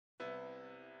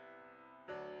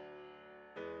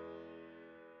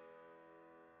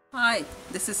Hi,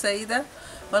 this is Saida.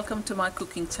 Welcome to my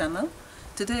cooking channel.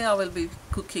 Today I will be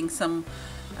cooking some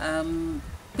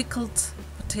pickled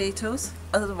potatoes,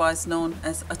 otherwise known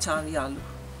as Achari Aaloo.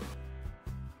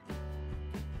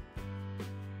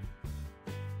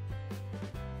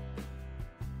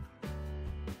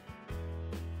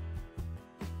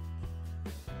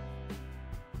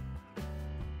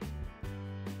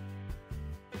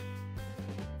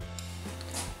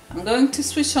 I'm going to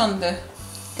switch on the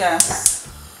gas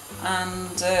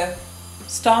and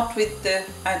start with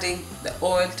adding the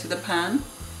oil to the pan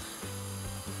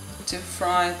to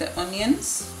fry the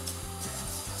onions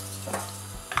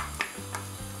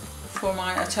for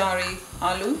my Achari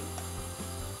Aaloo,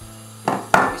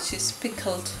 which is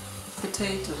pickled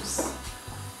potatoes.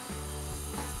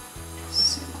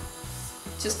 So,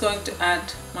 just going to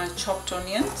add my chopped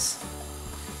onions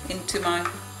into my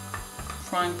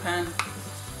frying pan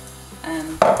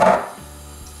and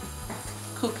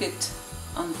cook it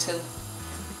until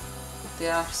they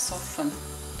are softened.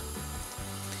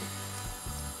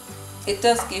 It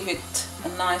does give it a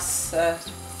nice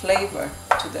flavor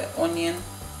to the onion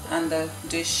and the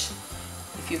dish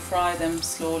if you fry them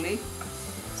slowly.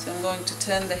 So I'm going to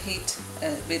turn the heat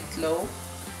a bit low,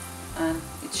 and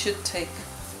it should take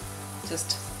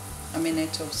just a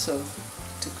minute or so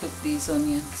to cook these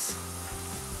onions.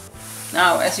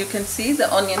 Now, as you can see,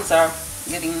 the onions are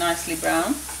getting nicely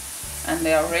brown and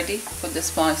they are ready for the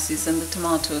spices and the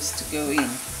tomatoes to go in.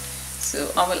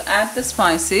 So I will add the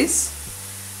spices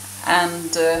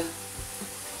and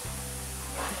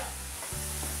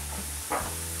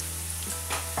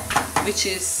which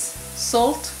is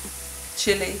salt,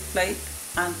 chili flake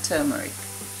and turmeric.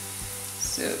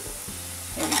 So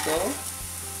here we go.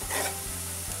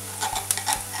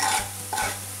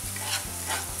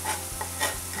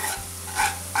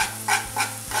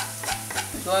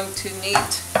 We're going to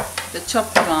need the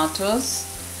chopped tomatoes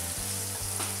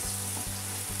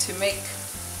to make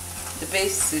the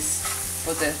basis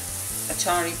for the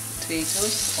Achari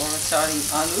potatoes or Achari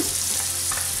Aaloo.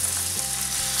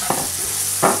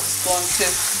 Just going to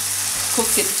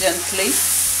cook it gently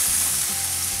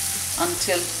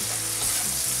until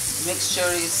the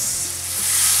mixture is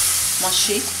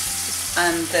mushy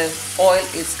and the oil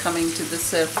is coming to the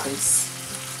surface.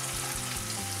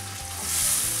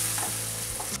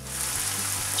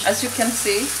 As you can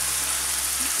see,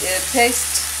 the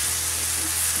paste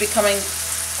is becoming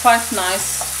quite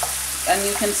nice and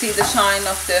you can see the shine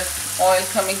of the oil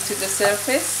coming to the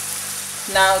surface.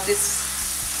 Now this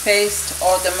paste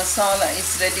or the masala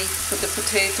is ready for the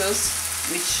potatoes,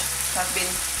 which have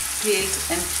been peeled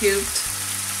and cubed,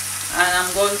 and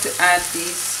I'm going to add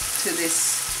these to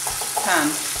this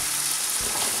pan.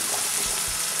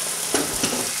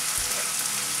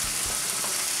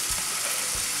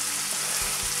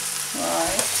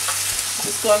 Right,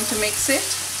 just going to mix it.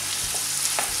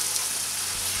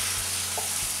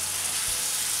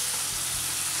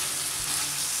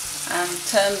 And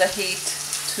turn the heat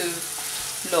to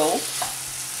low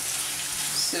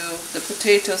so the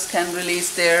potatoes can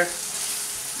release their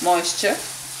moisture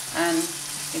and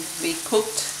it will be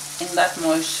cooked in that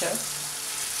moisture.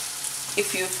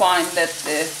 If you find that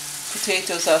the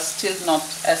potatoes are still not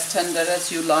as tender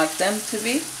as you like them to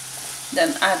be,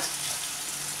 then add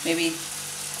maybe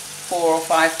 4 or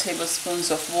 5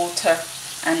 tablespoons of water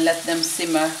and let them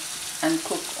simmer and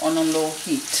cook on a low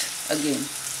heat again.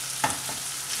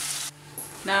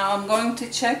 Now I'm going to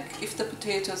check if the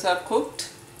potatoes are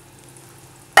cooked,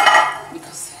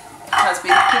 because it has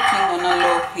been cooking on a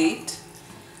low heat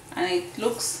and it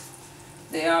looks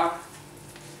they are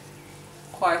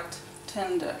quite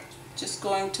tender. Just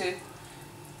going to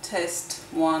test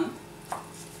one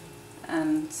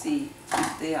and see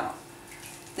if they are.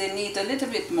 They need a little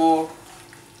bit more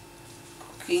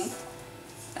cooking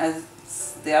as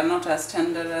they are not as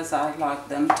tender as I like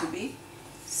them to be.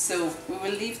 So we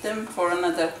will leave them for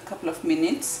another couple of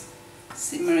minutes,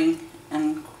 simmering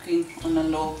and cooking on a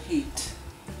low heat.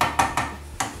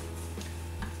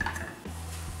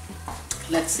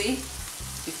 Let's see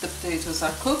if the potatoes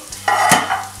are cooked,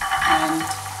 and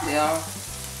they are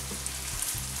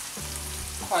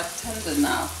quite tender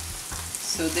now.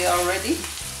 So they are ready.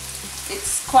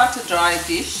 It's quite a dry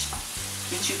dish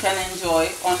which you can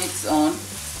enjoy on its own,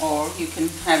 or you can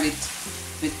have it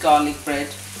with garlic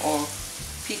bread or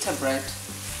pita bread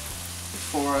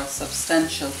for a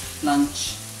substantial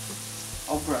lunch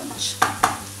or brunch.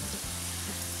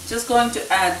 Just going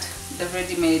to add the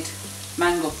ready-made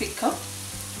mango pickle,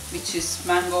 which is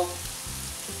mango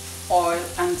oil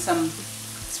and some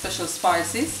special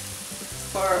spices.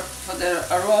 For the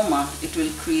aroma it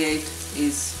will create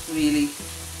is really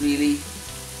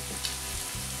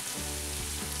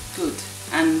good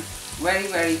and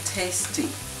very tasty.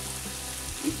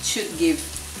 It should give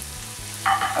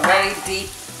a very deep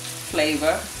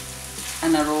flavor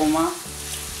and aroma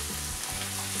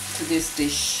to this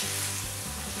dish.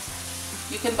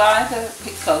 You can buy the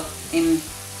pickle in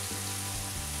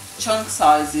chunk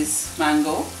sizes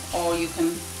mango, or you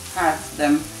can have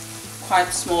them quite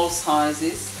small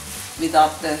sizes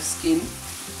without the skin,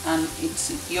 and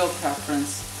it's your preference.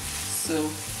 So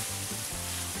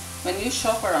when you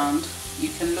shop around, you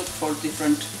can look for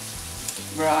different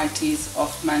varieties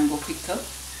of mango pickle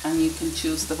and you can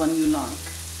choose the one you like.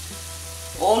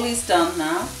 All is done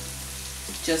now,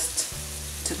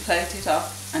 just to plate it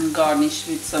up and garnish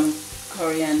with some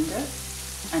coriander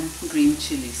and green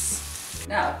chilies.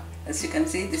 Now, as you can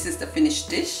see, this is the finished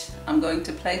dish. I'm going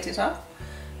to plate it up,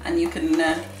 and you can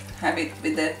have it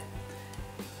with a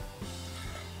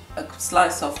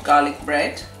slice of garlic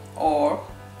bread, or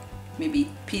maybe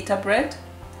pita bread,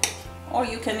 or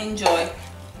you can enjoy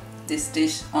this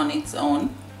dish on its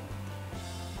own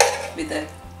with a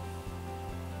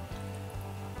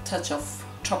touch of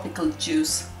tropical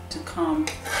juice to calm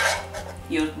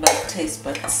your taste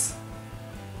buds.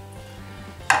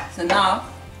 So now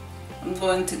I'm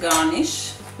going to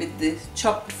garnish with the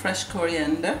chopped fresh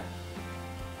coriander,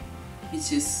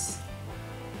 which is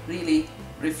really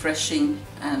refreshing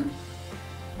and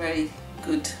very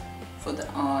good for the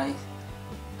eye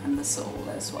and the soul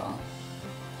as well.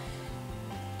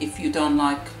 If you don't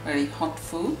like very hot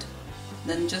food,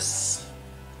 then just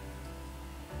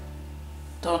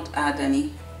don't add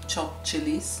any chopped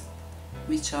chilies,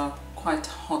 which are quite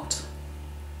hot.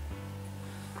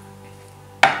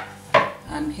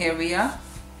 And here we are.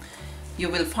 You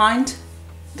will find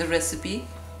the recipe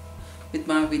with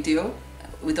my video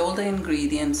with all the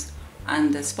ingredients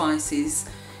and the spices,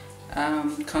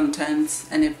 contents,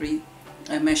 and every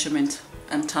measurement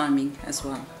and timing as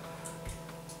well.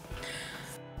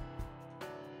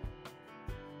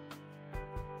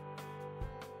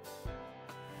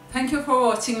 Thank you for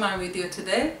watching my video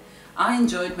today. I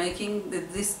enjoyed making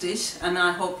this dish, and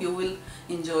I hope you will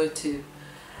enjoy it too.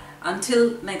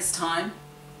 Until next time,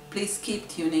 please keep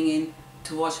tuning in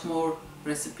to watch more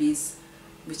recipes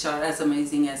which are as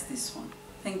amazing as this one.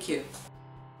 Thank you.